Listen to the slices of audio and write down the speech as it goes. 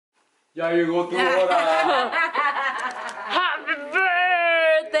Ya llegó tu hora. Happy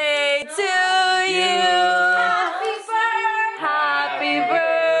birthday to you. Happy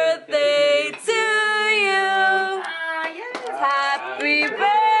birthday to you. Happy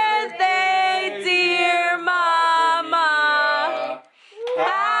birthday, dear mama.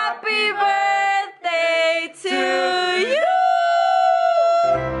 Happy birthday to you.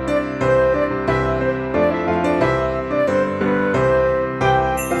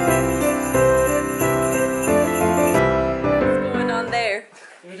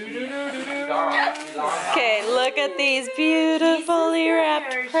 Okay, look at these beautifully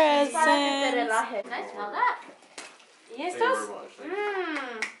wrapped presents. Can I smell that? ¿Y estos?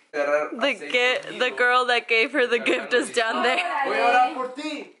 The girl that gave her the gift is down there. Voy a orar por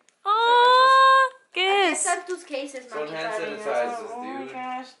ti. Aww, ¿qué es? Están tus cases, Son mami. hand sanitizers, Oh my dude.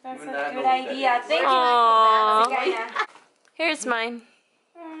 gosh, that's Even a I good know idea. Thank you. Aww. Here's mine.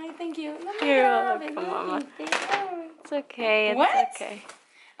 Ay, thank you. You're welcome, Mama. It's okay, it's What? okay.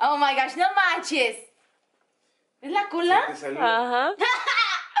 Oh my gosh, no manches. ¿Es la cola? Ajá.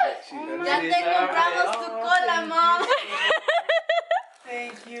 Ya te compramos tu cola, mom.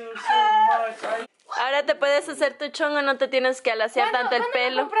 Thank you so much. Ahora te puedes hacer tu chongo, no te tienes que alaciar tanto el ¿Cuándo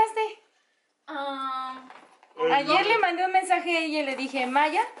pelo. lo compraste? Ayer le mandé un mensaje a ella y le dije,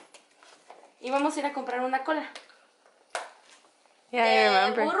 Maya, íbamos a ir a comprar una cola. Yeah, I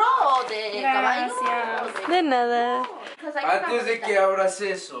remember. ¿De burro o de caballo? Gracias. De nada. Antes de que abras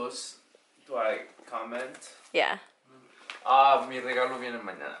esos, do I comment? Yeah. Mi regalo viene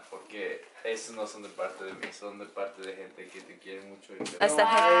mañana porque esos no son de parte de mí, son de parte de gente que te quiere mucho. Y te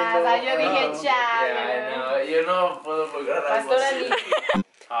Hasta yo dije, chale. Yo no puedo lograr algo Pastora así. Lee.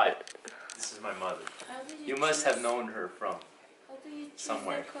 Hi, this is my mother. You must have known her from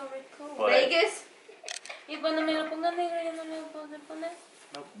somewhere. But Vegas. Y cuando me lo ponga negro, ya no me lo puedo poner.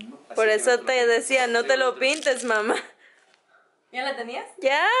 no, Por así eso que no te decía, no te lo pintes, mamá. ¿Ya la tenías?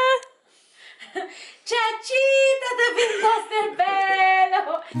 Ya. Chachita, te pintaste el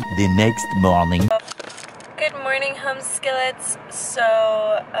pelo. The next morning. Good morning, home skillets. So,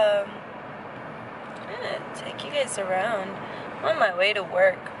 I'm gonna take you guys around. I'm on my way to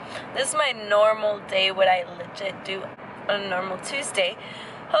work. This is my normal day, what I legit do on a normal Tuesday.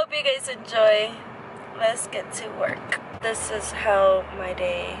 Hope you guys enjoy. Let's get to work. This is how my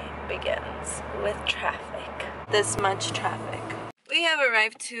day begins, with traffic. This much traffic. We have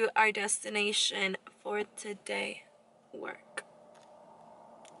arrived to our destination for today, work.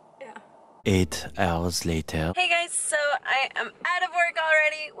 Yeah. 8 hours later. Hey guys, so I am out of work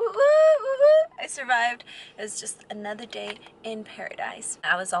already. Woo woo woo woo! I survived. It was just another day in paradise.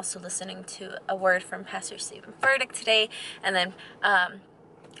 I was also listening to a word from Pastor Stephen Furtick today, and then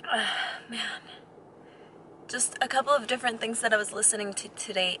man, just a couple of different things that I was listening to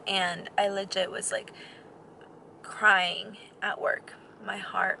today, and I legit was like crying at work. My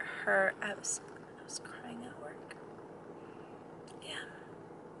heart hurt. I was crying at work. Yeah.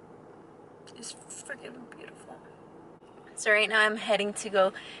 It's freaking beautiful. So right now I'm heading to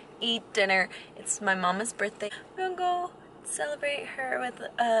go eat dinner. It's my mama's birthday. We're gonna go celebrate her with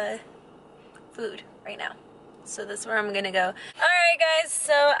food right now. So that's where I'm gonna go. Alright guys,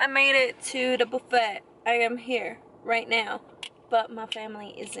 so I made it to the buffet. I am here right now, but my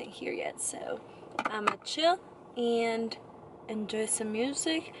family isn't here yet, so I'm gonna chill and enjoy some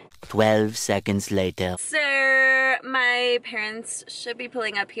music. 12 seconds later. So my parents should be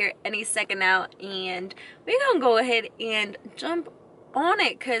pulling up here any second now, and we're gonna go ahead and jump on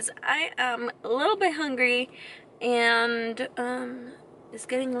it because I am a little bit hungry and it's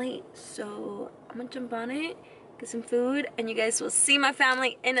getting late, so I'm gonna jump on it, get some food, and you guys will see my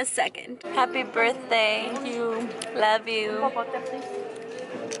family in a second. Happy birthday. Thank you. Love you.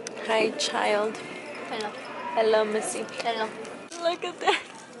 Hi, child. Hello. Hello, Missy. Hello. Look at that.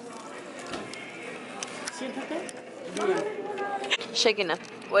 Shaking up.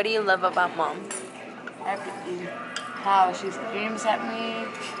 What do you love about mom? Everything. How she screams at me.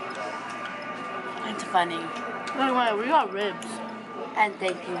 It's funny. Wait, we got ribs. And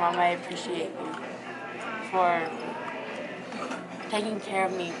thank you, Mom. I appreciate you for taking care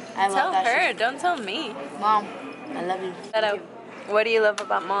of me. I Tell love that her, don't tell me. Mom, I love you. Hello. What do you love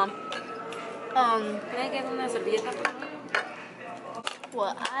about mom?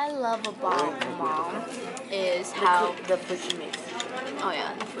 What I love about Mom is how the food she makes. Oh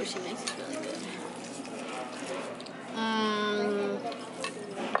yeah, the food she makes is really good.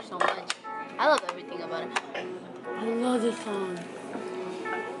 So much. I love everything about it. I love this song.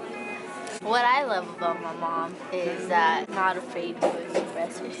 What I love about my mom is that I'm not afraid to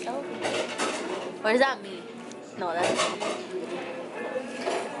express herself. Or is that me? No, that's me.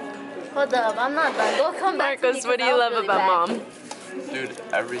 Hold up, I'm not done. Go come back to me. Marcos, what do you love about mom? Dude,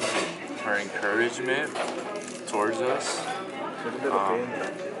 everything. Her encouragement towards us,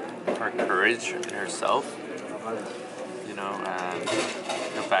 her courage in herself, you know, and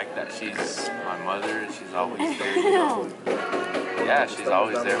the fact that she's my mother, she's always there, you know. Yeah, she's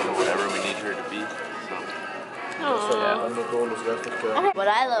always there for whatever we need her to be. So, yeah. What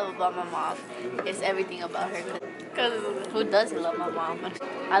I love about my mom is everything about her. Because who doesn't love my mom?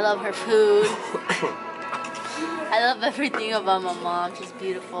 I love her food. I love everything about my mom. She's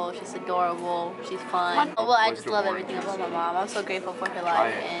beautiful. She's adorable. She's fun. Well, I just love everything about my mom. I'm so grateful for her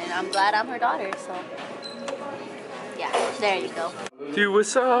life, and I'm glad I'm her daughter. So, yeah, there you go. Dude,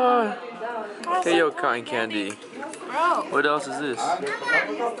 what's up? Hey, yo, cotton candy. Bro. What else is this?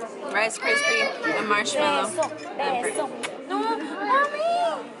 Rice Krispie and marshmallow. No, mommy.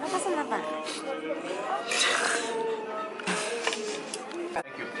 No pasa nada.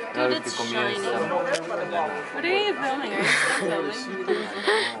 Dude, it's shiny. What are you filming? Are you still filming?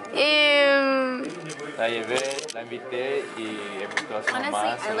 La llevé, la invité y invitó a su mamá.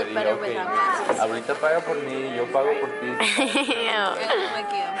 Honestly, I look better without glasses. Ahorita paga por mí, yo pago por ti.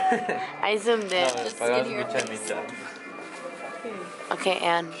 Like you. I zoomed in. Pagas mucha mitad. Okay,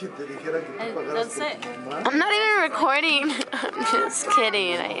 Anne. That's it. I'm not even recording. I'm just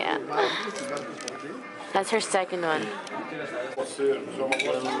kidding. I am. That's her second one.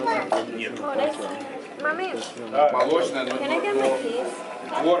 Mommy, can I get my keys?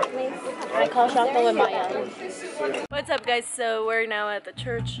 I call Shaka with Maya. What's up, guys? So we're now at the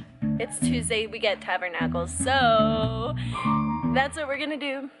church. It's Tuesday. We get tabernacles, so that's what we're gonna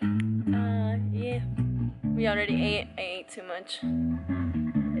do. Yeah, we already ate. I ate too much.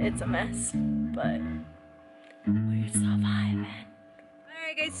 It's a mess, but we're still vibing.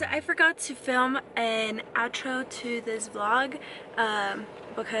 Alright guys, so I forgot to film an outro to this vlog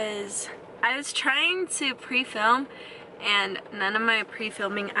because I was trying to pre-film and none of my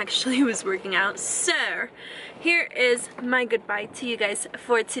pre-filming actually was working out. So here is my goodbye to you guys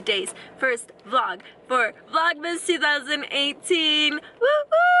for today's first vlog for Vlogmas 2018. Woo woo!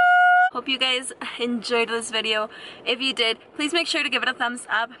 Hope you guys enjoyed this video. If you did, please make sure to give it a thumbs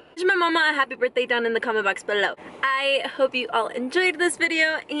up. Wish my mama a happy birthday down in the comment box below. I hope you all enjoyed this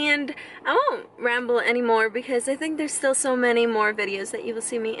video, and I won't ramble anymore because I think there's still so many more videos that you will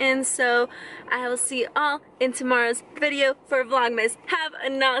see me in. So I will see you all in tomorrow's video for Vlogmas. Have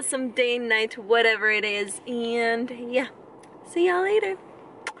an awesome day, night, whatever it is, and yeah, see y'all later.